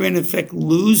you're in effect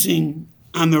losing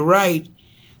on the right.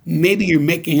 Maybe you're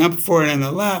making up for it on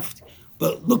the left,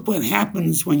 but look what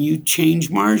happens when you change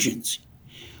margins.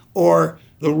 Or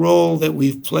the role that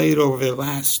we've played over the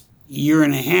last year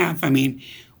and a half. I mean,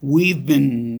 we've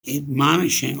been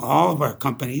admonishing all of our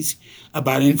companies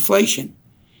about inflation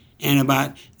and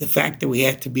about the fact that we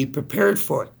have to be prepared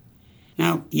for it.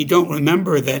 Now, you don't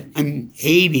remember that I'm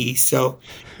 80, so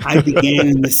I began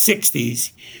in the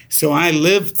 60s. So I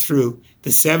lived through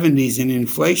the 70s and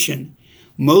inflation.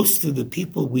 Most of the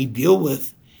people we deal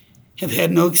with have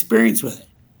had no experience with it.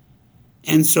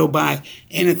 And so by,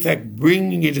 in effect,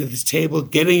 bringing it to the table,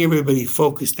 getting everybody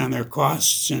focused on their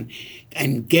costs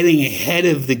and getting ahead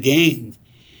of the game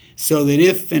so that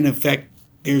if, in effect,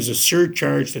 there's a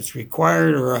surcharge that's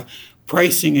required or a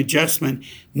pricing adjustment,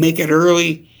 make it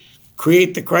early,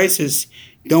 create the crisis.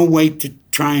 Don't wait to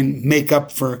try and make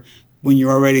up for when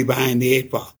you're already behind the eight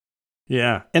ball.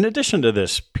 Yeah. In addition to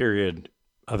this period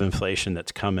of inflation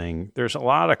that's coming, there's a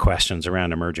lot of questions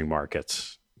around emerging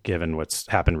markets, given what's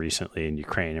happened recently in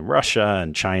Ukraine and Russia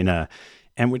and China,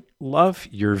 and would love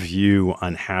your view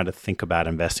on how to think about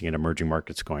investing in emerging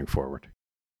markets going forward.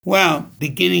 Well,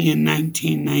 beginning in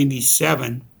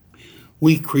 1997,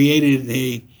 we created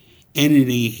an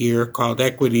entity here called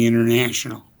Equity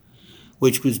International,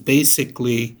 which was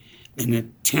basically an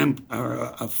attempt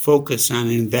or a focus on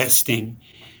investing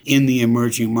in the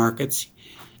emerging markets,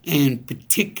 and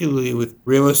particularly with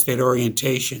real estate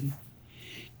orientation,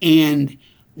 and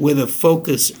with a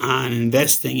focus on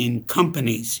investing in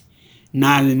companies,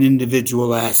 not in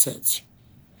individual assets.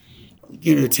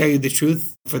 To tell you the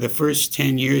truth, for the first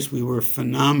 10 years, we were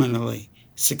phenomenally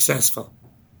successful.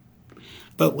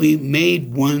 But we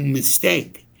made one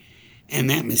mistake, and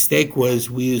that mistake was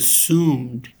we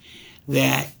assumed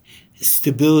that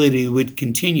stability would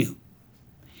continue.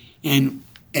 And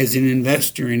as an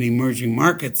investor in emerging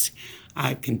markets,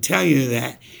 I can tell you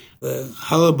that the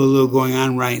hullabaloo going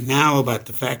on right now about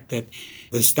the fact that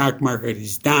the stock market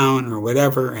is down or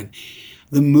whatever, and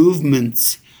the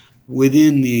movements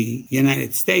within the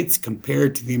United States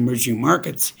compared to the emerging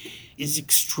markets is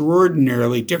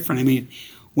extraordinarily different. I mean,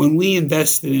 when we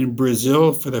invested in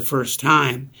Brazil for the first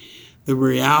time, the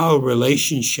real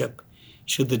relationship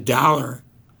to the dollar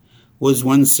was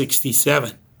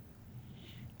 167.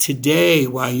 Today,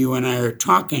 while you and I are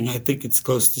talking, I think it's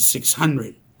close to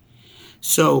 600.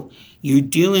 So you're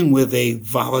dealing with a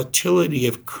volatility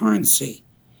of currency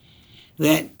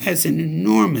that has an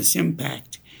enormous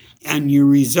impact on your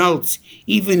results,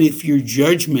 even if your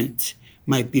judgment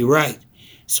might be right.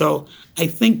 So I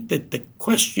think that the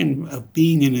question of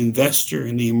being an investor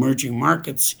in the emerging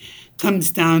markets comes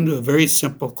down to a very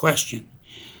simple question.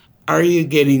 Are you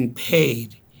getting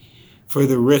paid for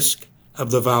the risk of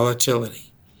the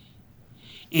volatility?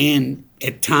 And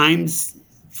at times,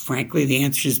 frankly, the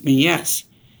answer has been yes.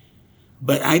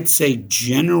 But I'd say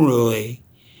generally,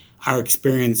 our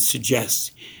experience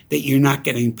suggests that you're not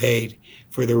getting paid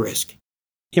for the risk.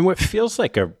 In what feels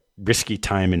like a risky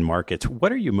time in markets,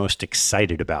 what are you most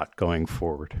excited about going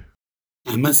forward?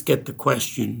 I must get the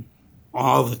question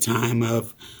all the time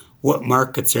of what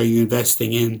markets are you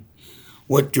investing in?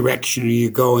 What direction are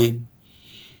you going?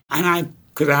 And I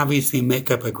could obviously make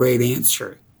up a great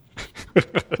answer.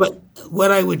 But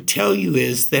what I would tell you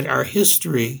is that our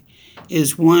history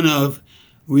is one of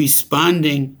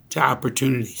responding to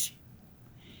opportunities.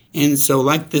 And so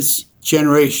like this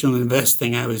generational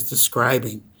investing I was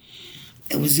describing,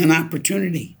 it was an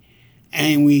opportunity.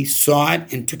 And we saw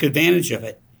it and took advantage of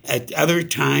it. At other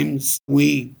times,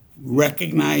 we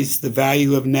recognized the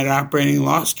value of net operating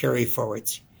loss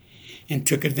carryforwards and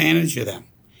took advantage of them.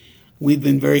 We've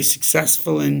been very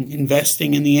successful in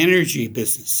investing in the energy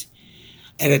business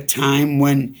at a time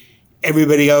when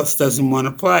everybody else doesn't want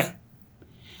to play.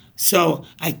 So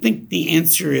I think the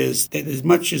answer is that as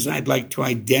much as I'd like to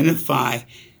identify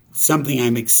something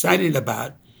I'm excited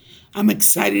about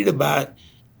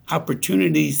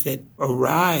opportunities that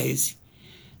arise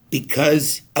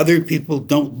because other people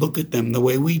don't look at them the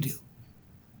way we do.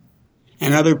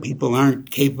 And other people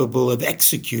aren't capable of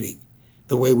executing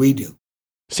the way we do.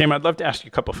 Sam, I'd love to ask you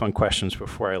a couple of fun questions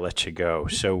before I let you go.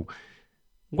 So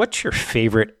what's your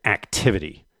favorite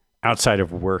activity outside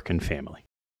of work and family?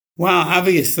 Well,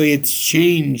 obviously it's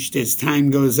changed as time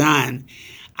goes on.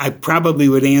 I probably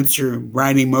would answer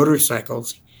riding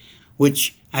motorcycles,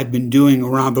 which I've been doing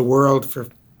around the world for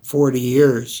 40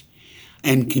 years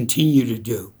and continue to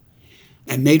do.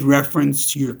 I made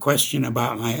reference to your question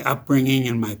about my upbringing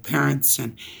and my parents,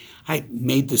 and I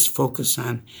made this focus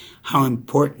on how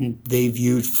important they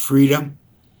viewed freedom.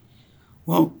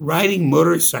 Well, riding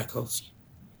motorcycles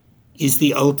is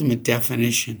the ultimate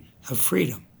definition of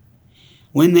freedom.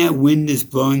 When that wind is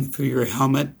blowing through your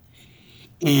helmet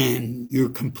and you're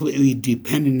completely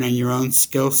dependent on your own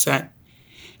skill set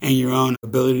and your own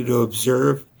ability to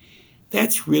observe,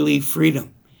 that's really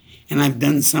freedom. And I've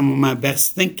done some of my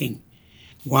best thinking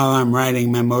while I'm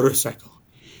riding my motorcycle.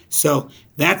 So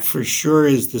that for sure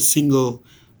is the single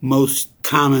most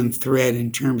common thread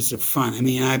in terms of fun. I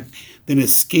mean, I've been a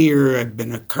skier, I've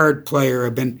been a card player,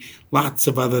 I've been lots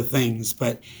of other things,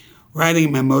 but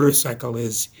riding my motorcycle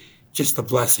is just a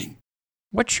blessing.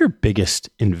 What's your biggest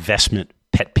investment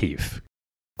pet peeve?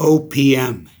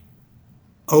 OPM.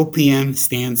 OPM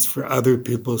stands for other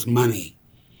people's money.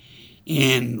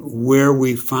 And where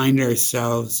we find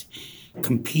ourselves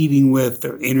competing with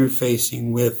or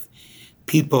interfacing with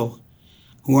people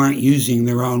who aren't using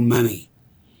their own money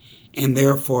and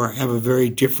therefore have a very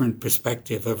different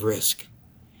perspective of risk.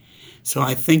 So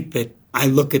I think that I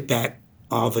look at that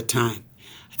all the time.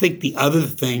 I think the other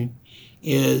thing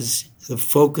is the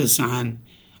focus on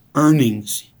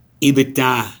earnings,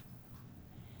 EBITDA,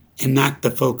 and not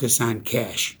the focus on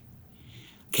cash.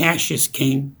 Cash is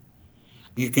king.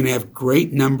 You can have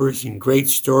great numbers and great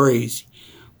stories,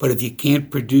 but if you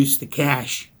can't produce the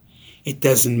cash, it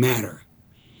doesn't matter.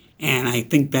 And I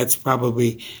think that's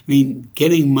probably,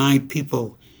 getting my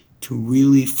people to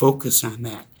really focus on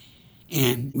that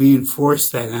and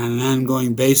reinforce that on an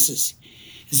ongoing basis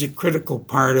is a critical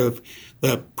part of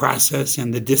the process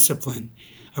and the discipline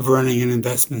of running an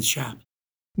investment shop.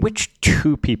 Which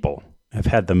two people have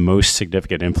had the most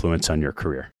significant influence on your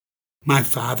career? My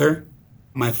father.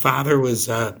 My father was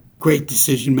a great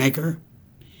decision maker.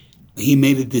 He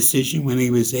made a decision when he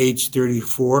was age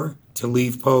 34 to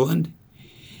leave Poland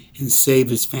and save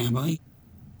his family.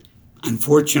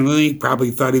 Unfortunately, he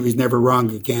probably thought he was never wrong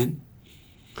again.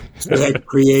 So that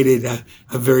created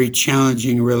a very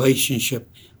challenging relationship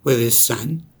with his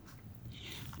son.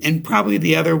 And probably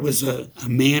the other was a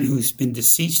man who's been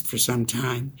deceased for some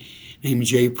time named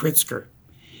Jay Pritzker.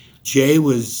 Jay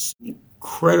was an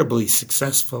incredibly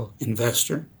successful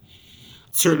investor,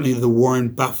 certainly the Warren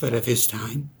Buffett of his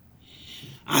time.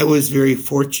 I was very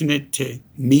fortunate to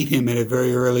meet him at a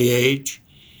very early age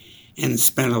and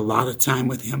spent a lot of time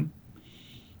with him.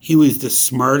 He was the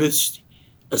smartest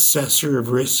assessor of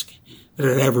risk that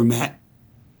I'd ever met.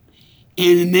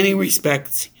 And in many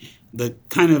respects, the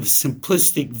kind of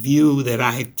simplistic view that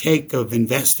I take of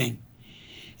investing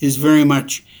is very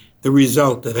much the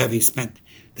result of having spent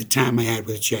the time I had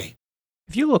with Jay.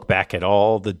 If you look back at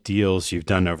all the deals you've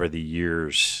done over the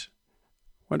years,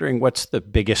 wondering what's the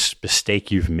biggest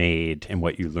mistake you've made and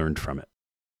what you learned from it?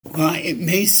 Well, it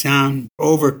may sound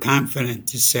overconfident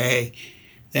to say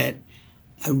that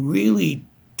I really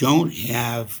don't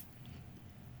have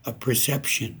a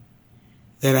perception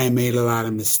that I made a lot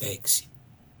of mistakes.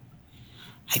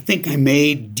 I think I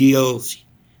made deals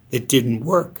that didn't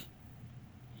work.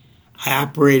 I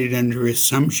operated under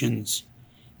assumptions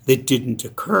that didn't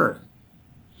occur.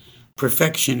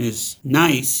 Perfection is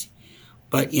nice,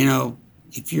 but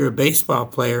if you're a baseball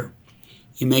player,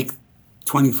 you make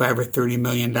 $25 or $30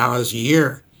 million a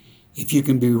year if you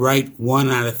can be right 1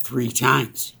 out of 3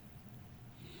 times.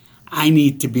 I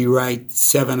need to be right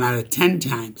 7 out of 10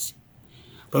 times.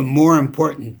 But more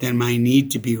important than my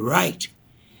need to be right,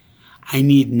 I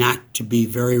need not to be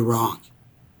very wrong.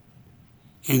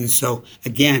 And so,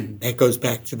 again, that goes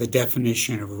back to the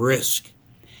definition of risk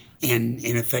and,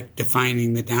 in effect,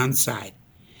 defining the downside.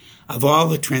 Of all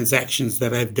the transactions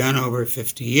that I've done over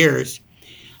 50 years,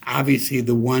 obviously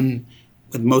the one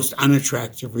with most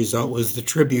unattractive result was the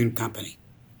Tribune Company.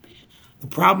 The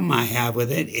problem I have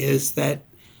with it is that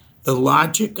the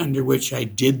logic under which I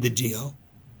did the deal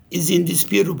is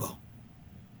indisputable.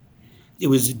 It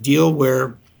was a deal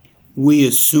where we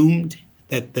assumed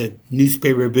that the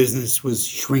newspaper business was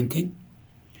shrinking.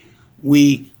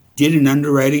 We did an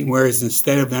underwriting, whereas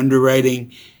instead of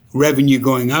underwriting revenue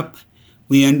going up,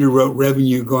 we underwrote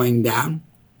revenue going down.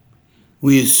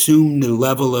 We assumed a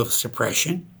level of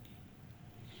suppression,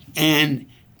 and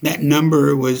that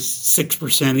number was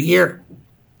 6% a year.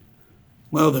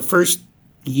 Well, the first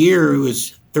year it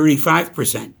was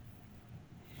 35%.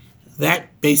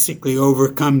 That basically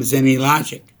overcomes any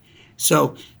logic.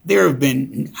 So there have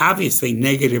been obviously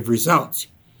negative results,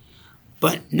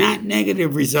 but not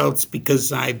negative results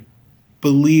because I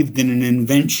believed in an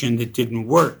invention that didn't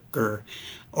work or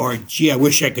gee, I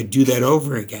wish I could do that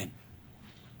over again.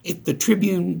 If the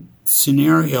Tribune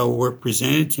scenario were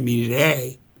presented to me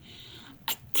today,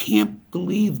 I can't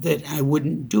believe that I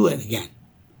wouldn't do it again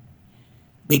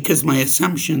because my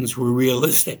assumptions were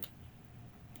realistic.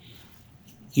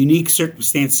 Unique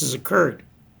circumstances occurred,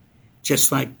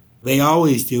 just like they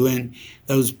always do, and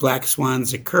those black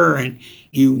swans occur, and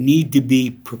you need to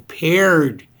be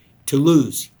prepared to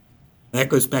lose. That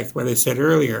goes back to what I said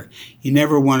earlier. You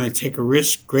never want to take a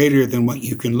risk greater than what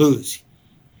you can lose.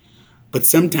 But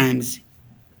sometimes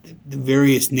the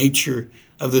various nature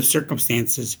of the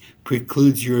circumstances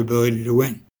precludes your ability to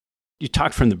win. You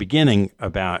talked from the beginning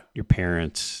about your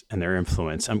parents and their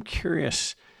influence. I'm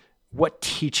curious, what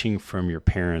teaching from your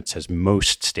parents has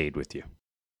most stayed with you?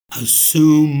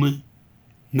 Assume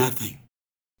nothing.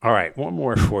 All right, one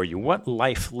more for you. What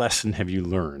life lesson have you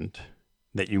learned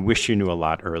that you wish you knew a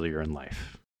lot earlier in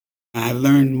life? I've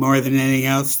learned more than anything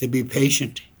else to be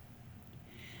patient.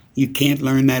 You can't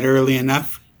learn that early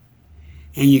enough,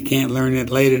 and you can't learn it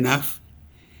late enough,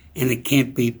 and it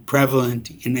can't be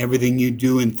prevalent in everything you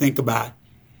do and think about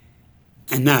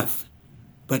enough.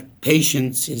 But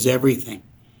patience is everything.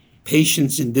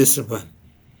 Patience and discipline,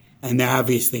 and they're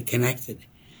obviously connected.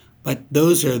 But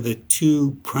those are the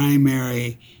two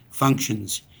primary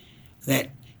functions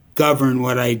that govern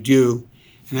what I do,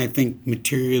 and I think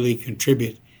materially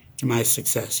contribute to my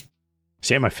success.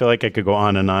 Sam, I feel like I could go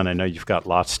on and on. I know you've got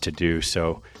lots to do,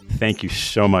 so thank you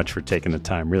so much for taking the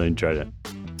time. Really enjoyed it.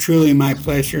 Truly my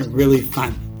pleasure. Really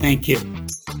fun. Thank you.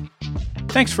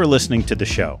 Thanks for listening to the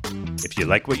show. If you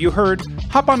like what you heard,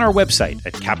 hop on our website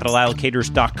at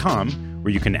capitalallocators.com,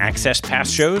 where you can access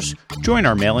past shows, join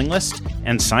our mailing list,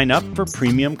 and sign up for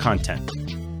premium content.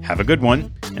 Have a good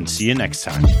one, and see you next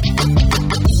time.